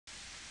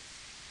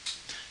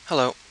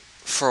Hello.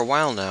 For a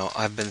while now,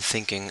 I've been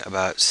thinking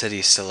about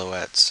city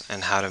silhouettes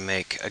and how to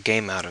make a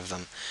game out of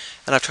them.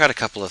 And I've tried a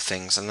couple of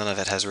things, and none of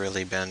it has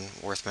really been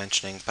worth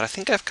mentioning, but I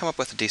think I've come up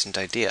with a decent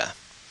idea.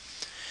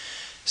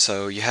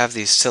 So you have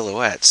these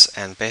silhouettes,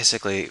 and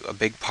basically a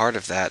big part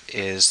of that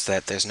is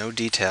that there's no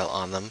detail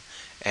on them,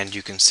 and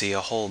you can see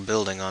a whole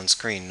building on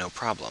screen, no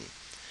problem.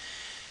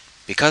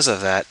 Because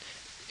of that,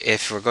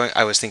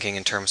 I was thinking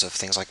in terms of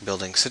things like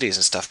building cities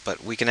and stuff,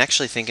 but we can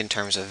actually think in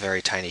terms of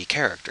very tiny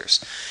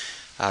characters.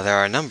 There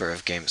are a number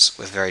of games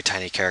with very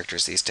tiny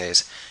characters these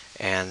days,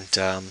 and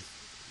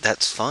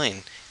that's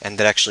fine, and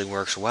that actually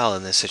works well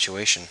in this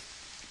situation.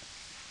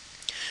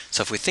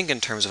 So if we think in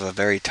terms of a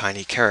very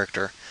tiny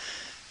character,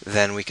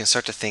 then we can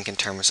start to think in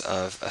terms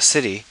of a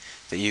city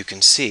that you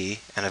can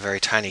see and a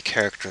very tiny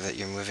character that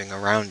you're moving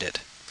around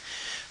it.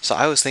 So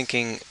I was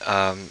thinking,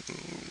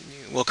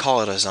 we'll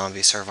call it a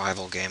zombie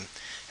survival game,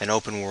 an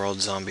open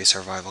world zombie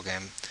survival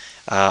game.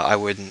 I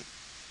wouldn't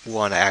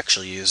want to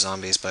actually use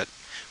zombies, but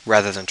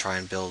rather than try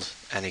and build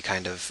any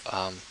kind of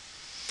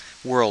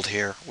world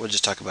here, we'll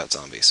just talk about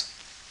zombies.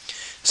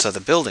 So the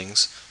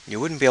buildings, you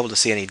wouldn't be able to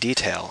see any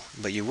detail,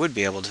 but you would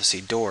be able to see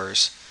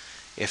doors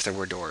if there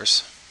were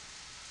doors.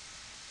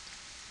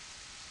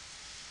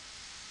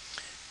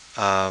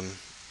 Um,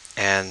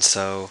 and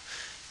so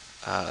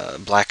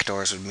black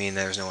doors would mean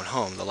there's no one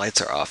home, the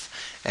lights are off,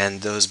 and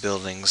those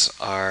buildings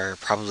are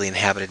probably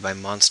inhabited by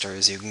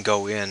monsters. You can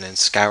go in and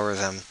scour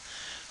them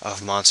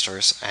of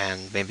monsters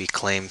and maybe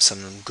claim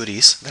some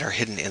goodies that are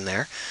hidden in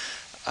there.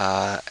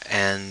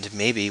 And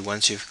maybe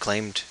once you've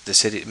claimed the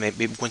city,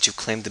 maybe once you've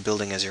claimed the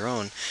building as your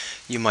own,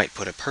 you might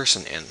put a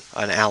person in,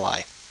 an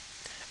ally,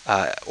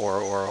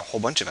 or a whole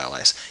bunch of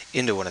allies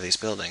into one of these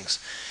buildings.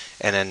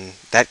 And in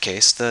that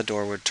case, the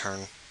door would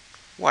turn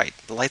white.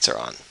 The lights are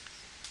on.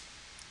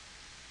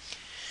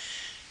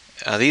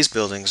 These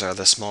buildings are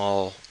the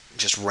small,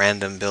 just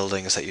random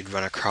buildings that you'd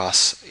run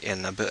across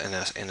in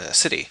a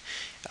city.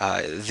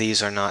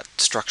 These are not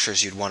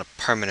structures you'd want to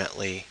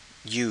permanently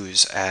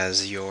use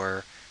as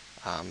your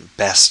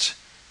best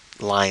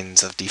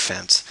lines of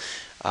defense.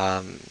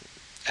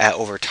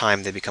 Over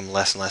time, they become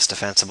less and less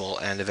defensible,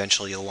 and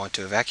eventually you'll want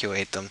to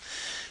evacuate them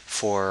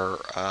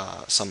for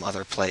some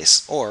other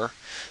place or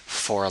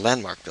for a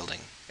landmark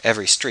building.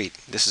 Every street,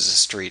 this is a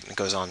street, and it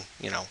goes on,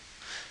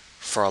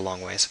 for a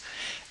long ways.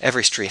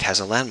 Every street has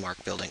a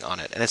landmark building on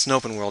it, and it's an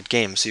open world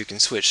game, so you can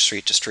switch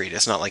street to street.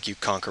 It's not like you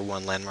conquer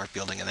one landmark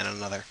building and then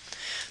another.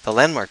 The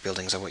landmark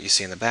buildings are what you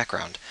see in the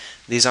background.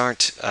 These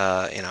aren't,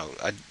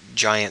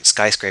 giant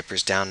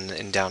skyscrapers down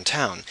in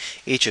downtown.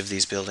 Each of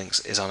these buildings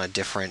is on a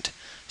different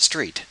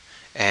street,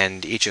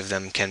 and each of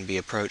them can be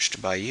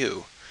approached by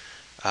you,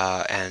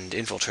 and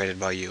infiltrated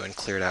by you and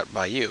cleared out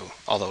by you,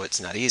 although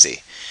it's not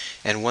easy.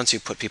 And once you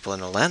put people in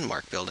a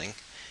landmark building,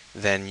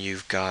 then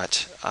you've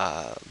got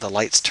the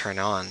lights turn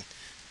on,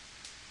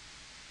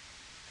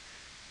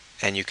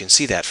 and you can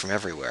see that from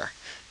everywhere.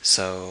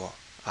 So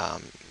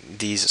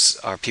these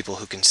are people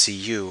who can see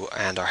you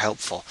and are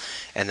helpful,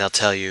 and they'll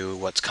tell you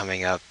what's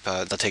coming up.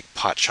 They'll take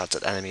pot shots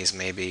at enemies,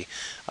 maybe.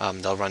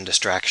 They'll run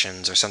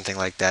distractions or something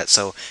like that.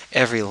 So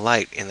every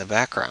light in the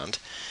background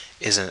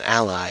is an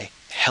ally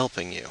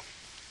helping you.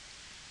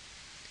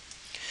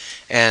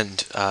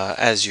 And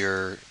as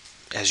your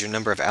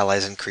number of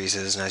allies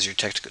increases and as your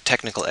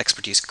technical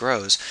expertise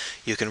grows,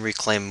 you can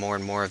reclaim more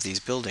and more of these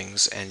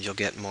buildings, and you'll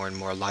get more and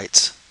more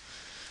lights.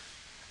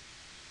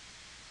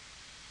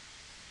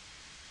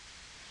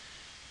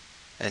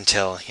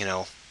 Until,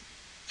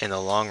 in the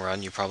long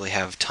run, you probably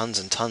have tons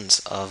and tons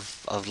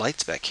of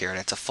lights back here, and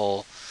it's a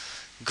full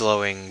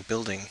glowing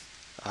building.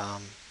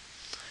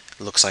 It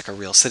looks like a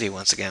real city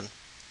once again.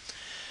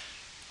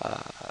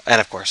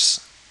 And of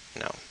course,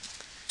 you know,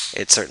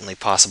 it's certainly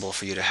possible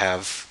for you to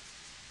have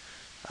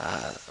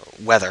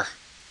weather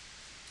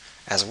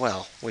as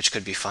well, which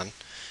could be fun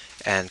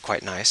and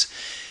quite nice.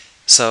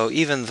 So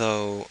even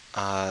though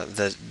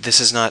this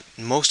is not,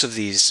 most of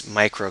these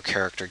micro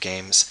character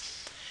games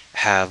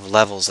have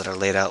levels that are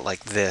laid out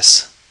like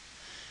this,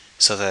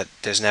 so that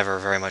there's never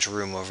very much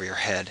room over your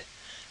head.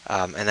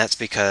 And that's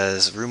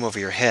because room over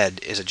your head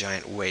is a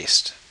giant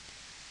waste,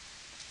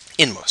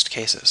 in most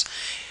cases.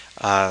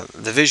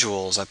 The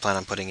visuals I plan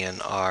on putting in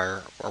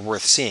are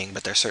worth seeing,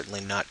 but they're certainly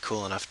not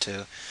cool enough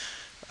to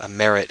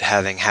merit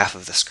having half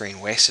of the screen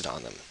wasted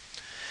on them.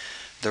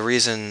 The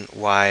reason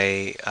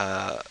why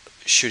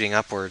shooting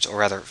upwards, or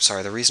rather,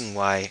 sorry, the reason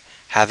why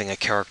having a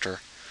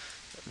character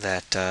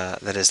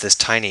that is this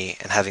tiny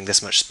and having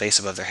this much space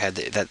above their head,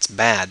 that's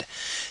bad.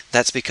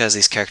 That's because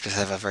these characters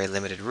have a very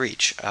limited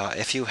reach.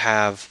 If you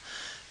have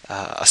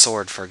a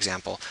sword, for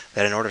example,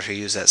 that in order to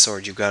use that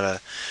sword, you've got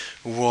to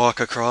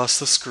walk across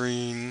the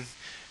screen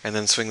and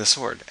then swing the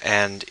sword.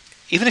 And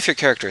even if your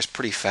character is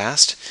pretty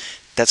fast,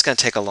 that's going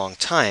to take a long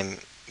time,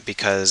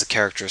 because the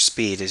character's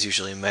speed is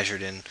usually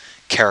measured in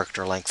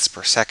character lengths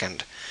per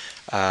second,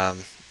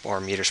 or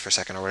meters per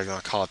second, or whatever you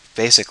want to call it.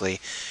 Basically,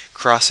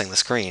 crossing the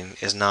screen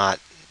is not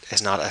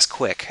as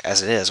quick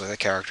as it is with a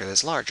character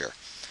that's larger.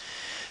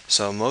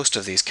 So most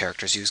of these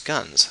characters use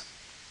guns.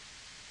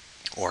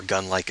 or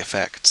gun-like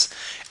effects,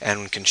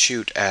 and can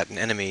shoot at an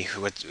enemy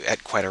who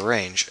at quite a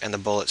range, and the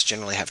bullets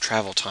generally have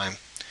travel time.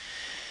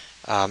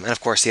 And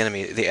of course,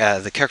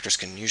 the characters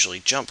can usually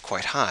jump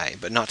quite high,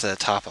 but not to the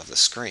top of the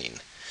screen.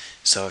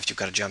 So if you've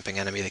got a jumping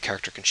enemy, the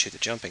character can shoot the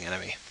jumping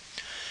enemy.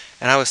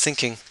 And I was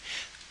thinking,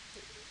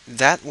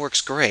 that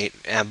works great,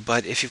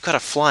 but if you've got a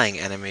flying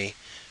enemy,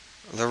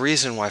 the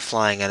reason why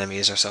flying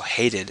enemies are so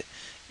hated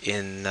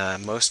in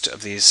most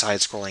of these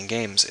side-scrolling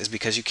games is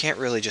because you can't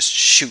really just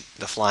shoot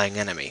the flying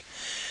enemy.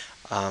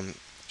 Um,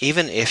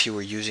 Even if you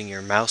were using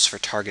your mouse for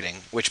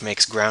targeting, which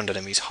makes ground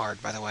enemies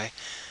hard, by the way,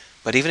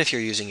 but even if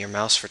you're using your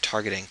mouse for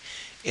targeting,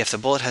 if the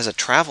bullet has a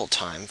travel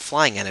time,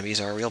 flying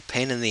enemies are a real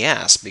pain in the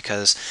ass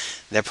because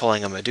they're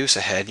pulling a Medusa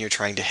head and you're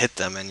trying to hit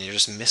them and you're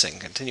just missing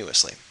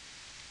continuously.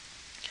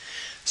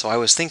 So I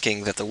was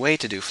thinking that the way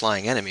to do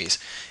flying enemies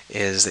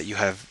is that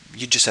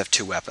you just have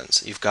two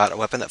weapons. You've got a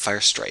weapon that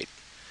fires straight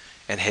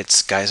and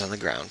hits guys on the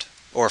ground,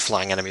 or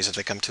flying enemies if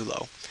they come too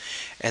low.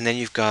 And then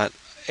you've got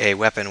a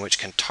weapon which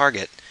can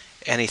target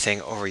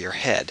anything over your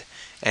head,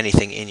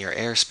 anything in your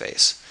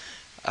airspace,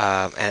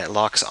 and it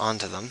locks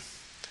onto them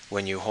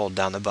when you hold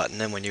down the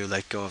button, and when you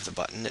let go of the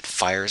button, it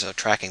fires a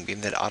tracking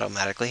beam that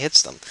automatically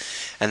hits them.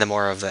 And the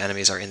more of the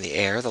enemies are in the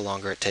air, the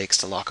longer it takes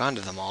to lock onto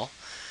them all.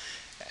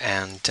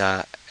 And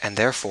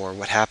therefore,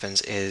 what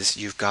happens is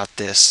you've got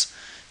this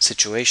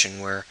situation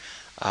where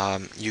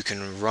you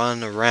can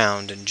run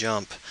around and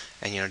jump,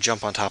 and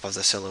jump on top of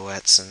the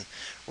silhouettes and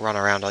run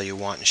around all you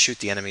want and shoot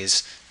the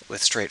enemies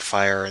with straight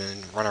fire, and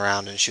then run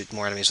around and shoot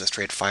more enemies with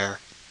straight fire,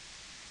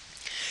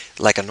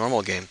 like a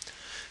normal game.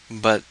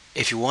 But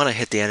if you want to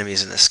hit the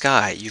enemies in the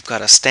sky, you've got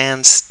to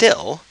stand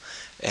still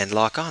and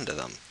lock onto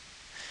them.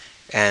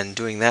 And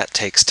doing that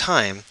takes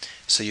time,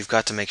 so you've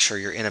got to make sure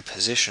you're in a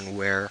position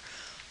where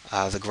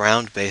the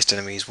ground-based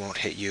enemies won't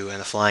hit you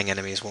and the flying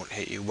enemies won't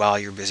hit you while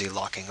you're busy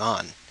locking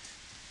on.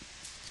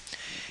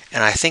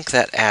 And I think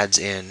that adds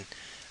in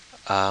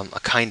a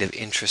kind of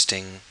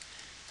interesting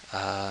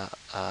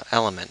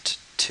element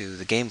to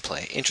the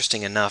gameplay.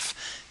 Interesting enough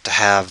to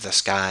have the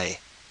sky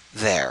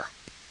there.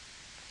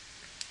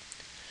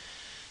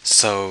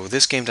 So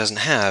this game doesn't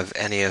have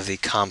any of the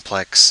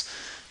complex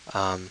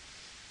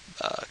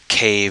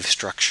cave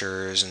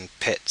structures and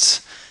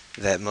pits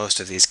that most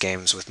of these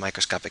games with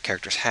microscopic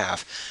characters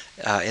have.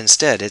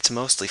 Instead, it's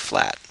mostly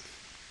flat.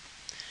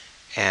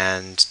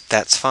 And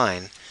that's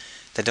fine.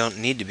 There don't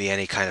need to be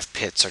any kind of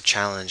pits or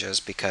challenges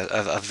because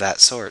of that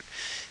sort,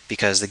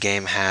 because the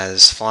game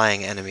has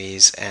flying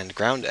enemies and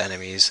ground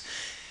enemies,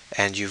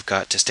 and you've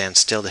got to stand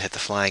still to hit the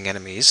flying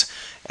enemies,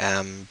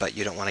 but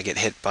you don't want to get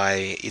hit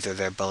by either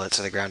their bullets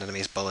or the ground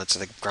enemies' bullets or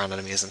the ground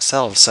enemies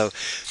themselves. So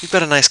you've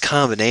got a nice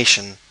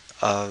combination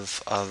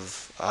of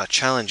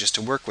challenges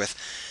to work with,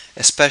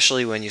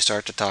 especially when you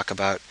start to talk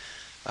about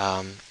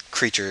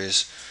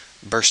creatures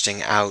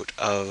bursting out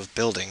of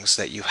buildings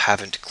that you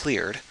haven't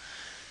cleared,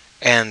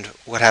 and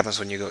what happens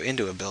when you go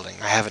into a building.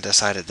 I haven't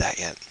decided that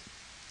yet.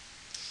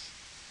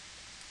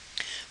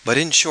 But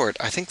in short,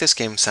 I think this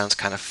game sounds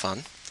kind of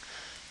fun.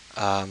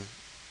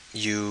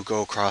 You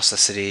go across the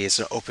city, it's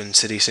an open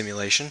city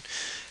simulation,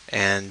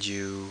 and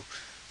you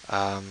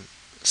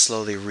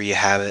slowly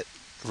re-inhabit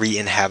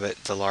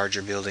the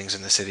larger buildings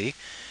in the city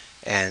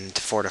and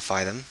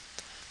fortify them.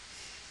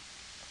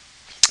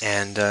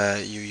 And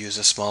you use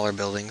the smaller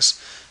buildings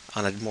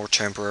on a more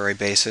temporary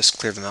basis,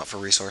 clear them out for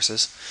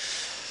resources.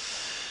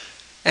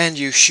 And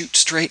you shoot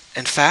straight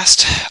and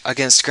fast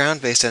against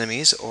ground-based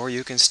enemies, or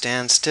you can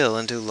stand still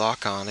and do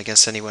lock-on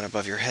against anyone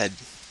above your head.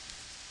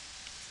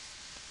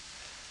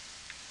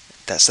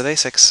 That's the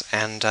basics,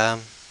 and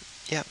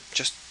yeah,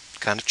 just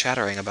kind of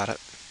chattering about it.